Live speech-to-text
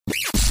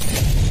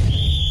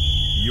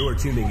You're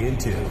tuning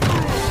into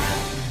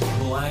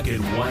Black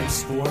and White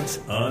Sports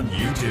on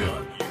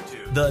YouTube.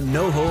 The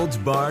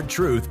no-holds-barred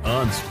truth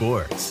on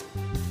sports.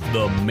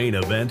 The main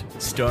event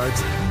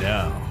starts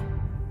now.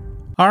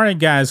 All right,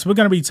 guys, we're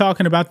going to be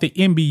talking about the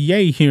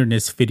NBA here in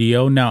this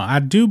video. Now, I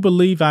do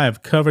believe I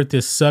have covered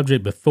this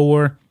subject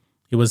before.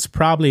 It was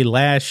probably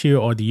last year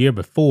or the year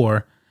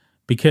before,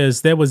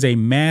 because there was a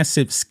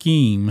massive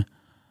scheme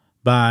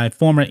by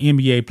former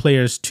NBA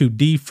players to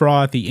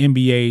defraud the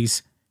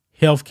NBA's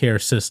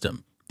healthcare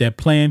system. They're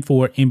planned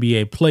for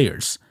NBA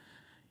players.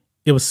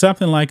 It was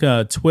something like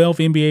 12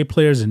 NBA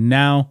players, and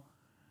now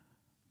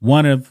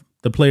one of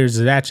the players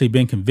has actually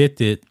been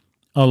convicted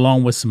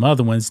along with some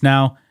other ones.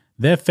 Now,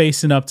 they're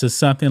facing up to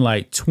something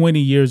like 20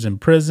 years in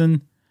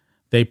prison.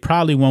 They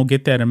probably won't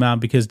get that amount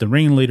because the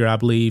ringleader, I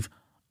believe,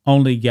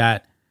 only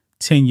got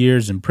 10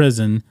 years in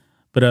prison.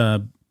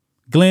 But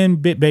Glen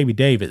Baby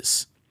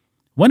Davis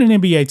won an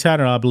NBA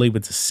title, I believe,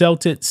 with the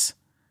Celtics,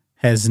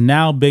 has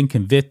now been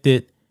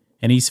convicted,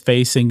 and he's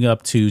facing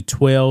up to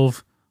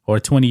 12 or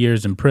 20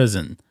 years in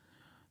prison.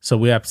 So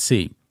we have to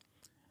see.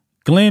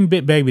 Glen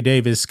Baby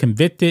Davis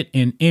convicted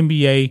in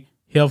NBA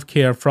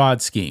healthcare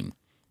fraud scheme.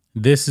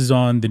 This is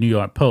on the New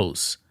York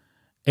Post.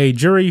 A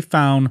jury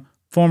found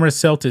former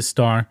Celtics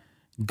star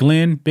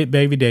Glen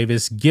Baby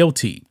Davis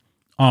guilty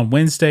on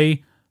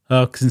Wednesday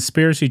of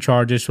conspiracy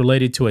charges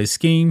related to a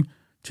scheme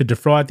to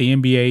defraud the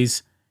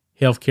NBA's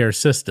healthcare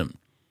system.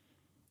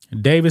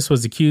 Davis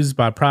was accused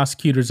by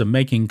prosecutors of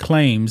making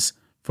claims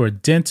for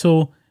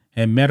dental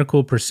and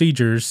medical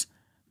procedures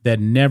that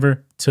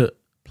never took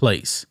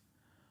place.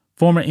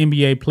 Former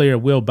NBA player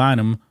Will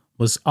Bynum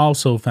was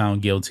also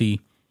found guilty.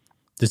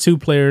 The two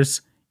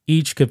players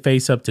each could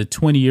face up to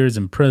 20 years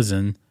in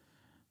prison,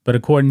 but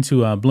according to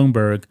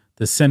Bloomberg,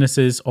 the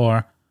sentences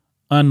are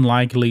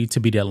unlikely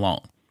to be that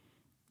long.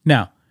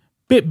 Now,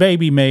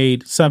 Baby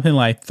made something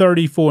like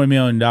 $34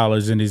 million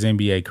in his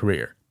NBA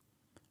career.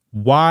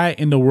 Why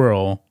in the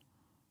world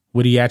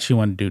would he actually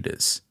want to do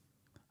this?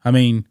 I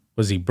mean,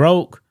 was he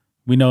broke?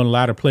 We know a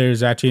lot of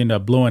players actually end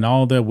up blowing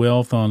all their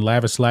wealth on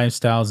lavish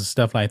lifestyles and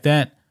stuff like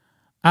that.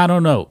 I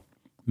don't know.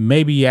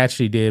 Maybe he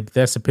actually did, but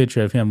that's a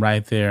picture of him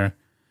right there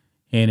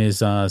in his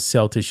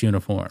Celtics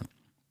uniform.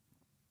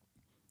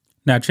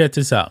 Now, check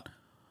this out.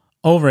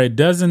 Over a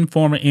dozen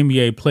former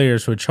NBA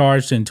players were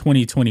charged in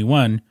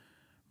 2021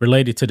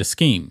 related to the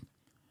scheme,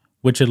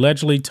 which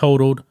allegedly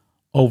totaled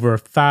over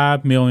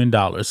 $5 million.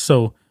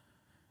 So,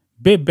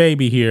 Big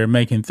Baby here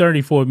making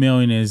 $34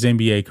 million in his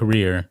NBA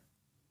career.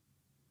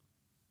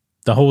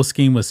 The whole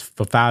scheme was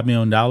for $5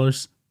 million.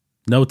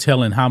 No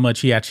telling how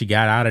much he actually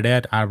got out of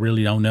that. I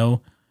really don't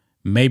know.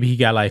 Maybe he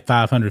got like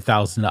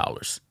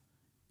 $500,000.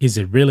 Is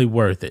it really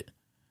worth it?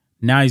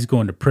 Now he's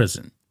going to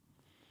prison.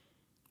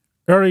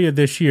 Earlier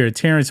this year,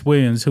 Terrence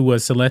Williams, who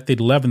was selected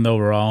 11th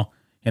overall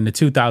in the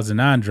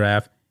 2009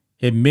 draft,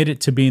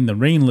 admitted to being the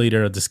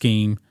ringleader of the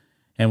scheme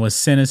and was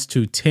sentenced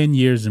to 10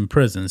 years in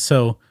prison.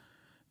 So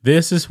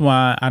this is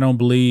why I don't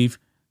believe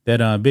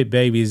that Big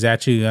Baby is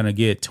actually going to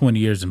get 20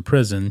 years in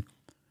prison,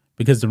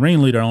 because the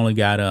ringleader only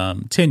got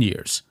 10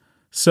 years.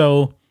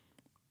 So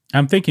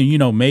I'm thinking,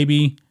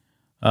 maybe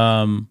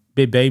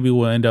Big Baby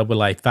will end up with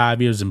like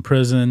 5 years in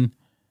prison.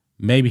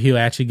 Maybe he'll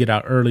actually get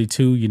out early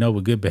too,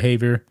 with good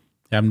behavior.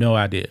 I have no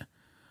idea.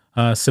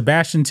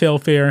 Sebastian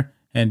Telfair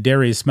and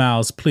Darius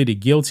Miles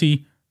pleaded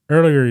guilty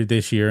earlier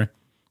this year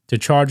to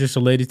charges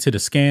related to the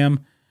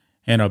scam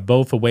and are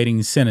both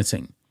awaiting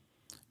sentencing.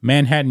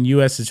 Manhattan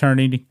U.S.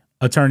 Attorney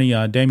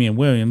Damian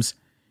Williams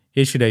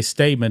issued a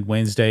statement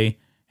Wednesday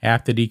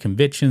after the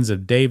convictions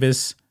of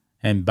Davis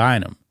and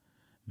Bynum.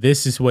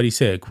 This is what he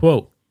said,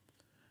 quote,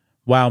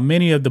 "While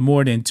many of the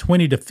more than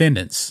 20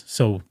 defendants,"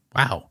 so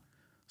wow.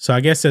 So I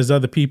guess there's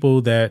other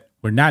people that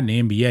were not in the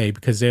NBA,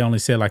 because they only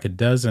said like a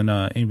dozen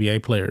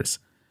NBA players,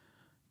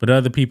 but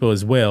other people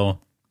as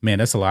well. Man,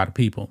 that's a lot of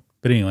people.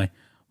 But anyway,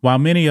 while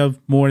many of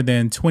more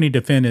than 20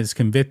 defendants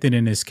convicted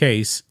in this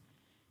case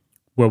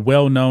were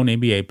well-known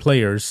NBA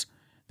players,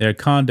 their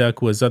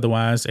conduct was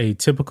otherwise a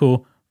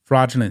typical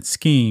fraudulent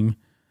scheme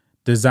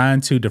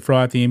designed to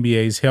defraud the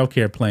NBA's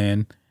healthcare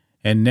plan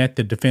and net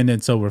the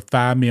defendants over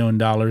 $5 million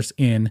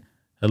in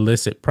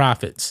illicit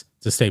profits,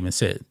 the statement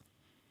said.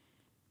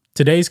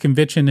 Today's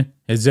conviction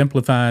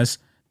exemplifies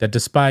that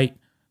despite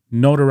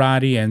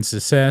notoriety and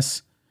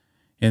success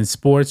in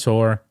sports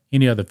or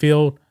any other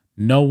field,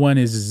 no one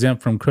is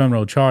exempt from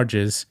criminal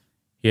charges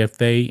if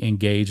they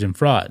engage in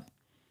fraud.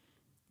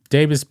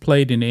 Davis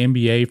played in the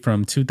NBA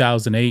from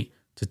 2008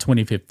 to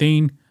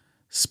 2015,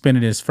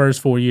 spending his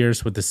first 4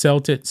 years with the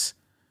Celtics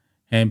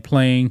and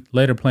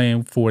later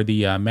playing for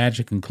the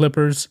Magic and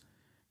Clippers.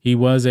 He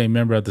was a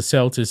member of the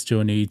Celtics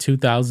during the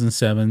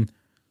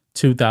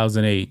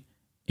 2007-2008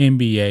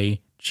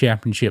 NBA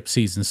championship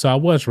season. So I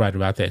was right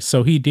about that.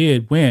 So he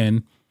did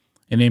win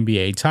an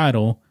NBA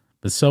title,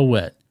 but so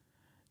what?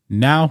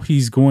 Now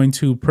he's going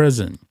to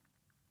prison.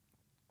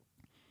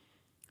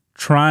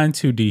 Trying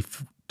to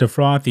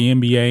defraud the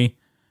NBA.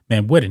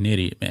 Man, what an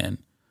idiot, man.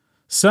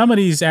 Some of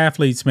these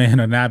athletes, man,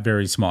 are not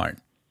very smart.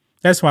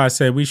 That's why I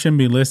said we shouldn't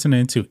be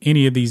listening to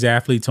any of these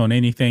athletes on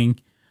anything.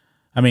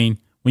 I mean,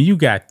 when you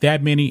got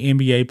that many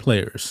NBA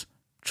players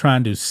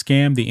trying to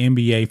scam the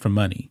NBA for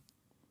money,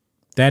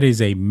 that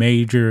is a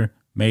major,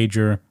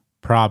 major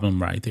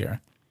problem right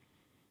there.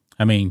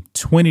 I mean,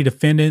 20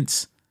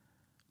 defendants,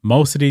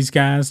 most of these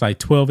guys, like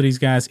 12 of these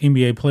guys,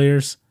 NBA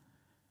players,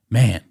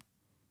 man,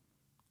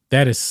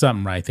 that is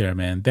something right there,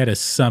 man. That is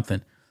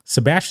something.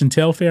 Sebastian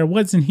Telfair,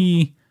 wasn't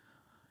he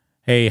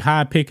a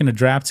high pick in the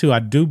draft too? I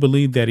do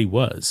believe that he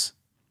was.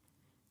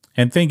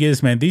 And thing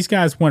is, man, these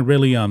guys weren't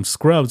really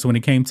scrubs when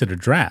it came to the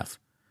draft.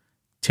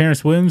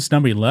 Terrence Williams,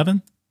 number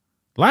 11.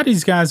 A lot of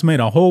these guys made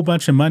a whole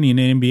bunch of money in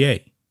the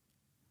NBA.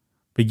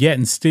 But yet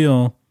and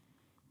still,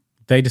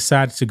 they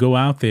decided to go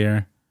out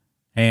there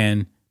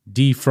and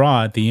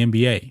defraud the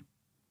NBA.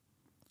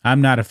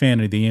 I'm not a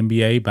fan of the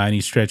NBA by any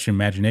stretch of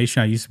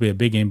imagination. I used to be a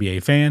big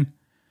NBA fan.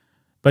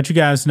 But you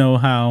guys know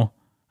how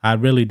I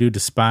really do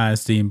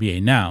despise the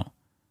NBA now.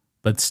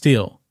 But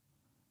still,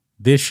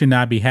 this should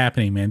not be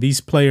happening, man.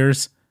 These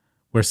players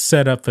were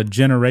set up for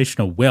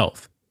generational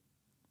wealth.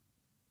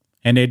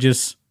 And they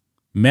just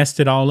messed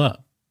it all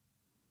up.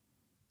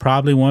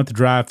 Probably want to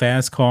drive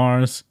fast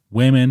cars,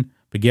 women,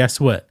 but guess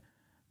what?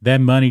 That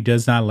money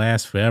does not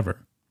last forever.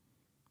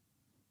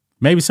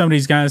 Maybe some of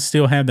these guys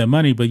still have their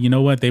money, but you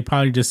know what? They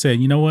probably just said,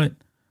 you know what?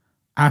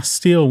 I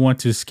still want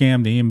to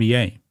scam the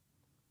NBA.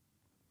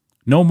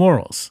 No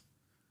morals.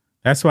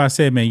 That's why I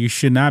said, man, you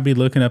should not be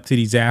looking up to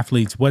these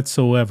athletes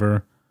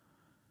whatsoever,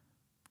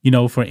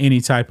 for any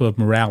type of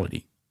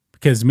morality.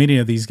 Because many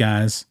of these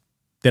guys,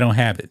 they don't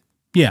have it.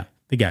 Yeah,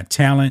 they got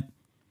talent,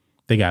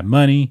 they got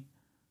money,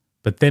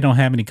 but they don't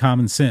have any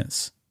common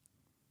sense.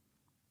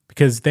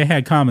 Because if they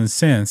had common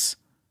sense,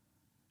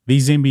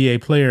 these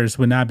NBA players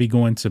would not be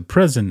going to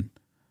prison.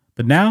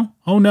 But now,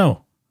 oh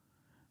no,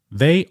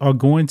 they are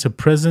going to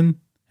prison,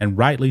 and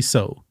rightly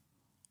so.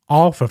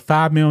 All for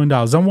 $5 million.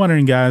 I'm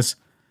wondering, guys,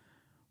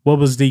 what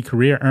was the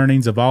career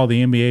earnings of all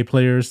the NBA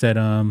players that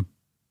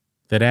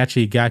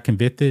actually got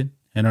convicted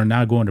and are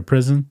now going to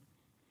prison?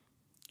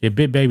 If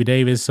Big Baby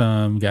Davis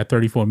got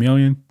 $34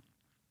 million,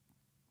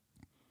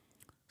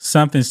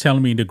 something's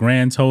telling me the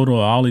grand total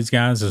of all these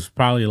guys is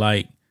probably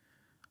like,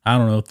 I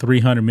don't know,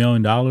 $300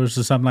 million or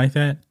something like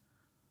that.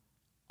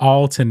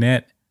 All to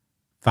net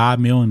 $5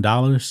 million.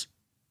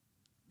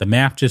 The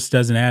math just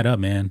doesn't add up,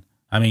 man.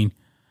 I mean,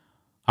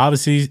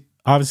 obviously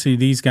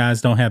these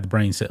guys don't have the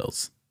brain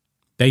cells.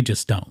 They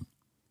just don't.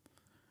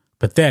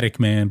 Pathetic,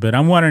 man. But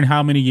I'm wondering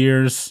how many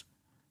years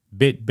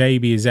Big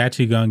Baby is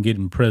actually going to get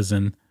in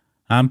prison.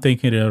 I'm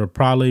thinking it'll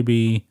probably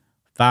be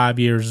 5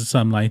 years or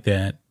something like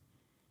that.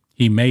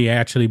 He may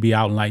actually be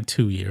out in like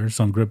 2 years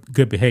on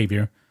good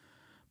behavior.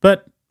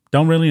 But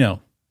don't really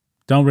know.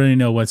 Don't really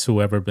know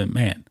whatsoever. But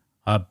man,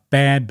 a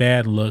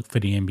bad look for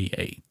the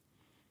NBA.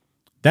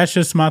 That's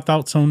just my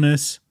thoughts on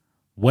this.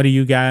 What do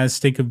you guys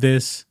think of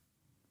this?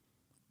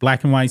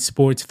 Black and white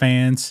sports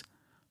fans,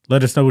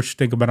 let us know what you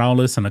think about all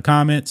this in the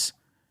comments.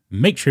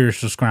 Make sure you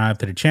subscribe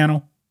to the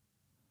channel.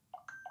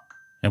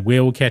 And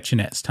we'll catch you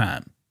next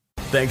time.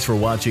 Thanks for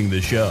watching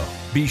the show.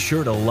 Be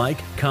sure to like,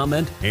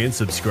 comment, and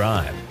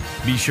subscribe.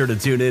 Be sure to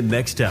tune in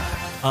next time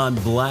on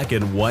Black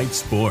and White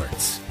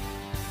Sports.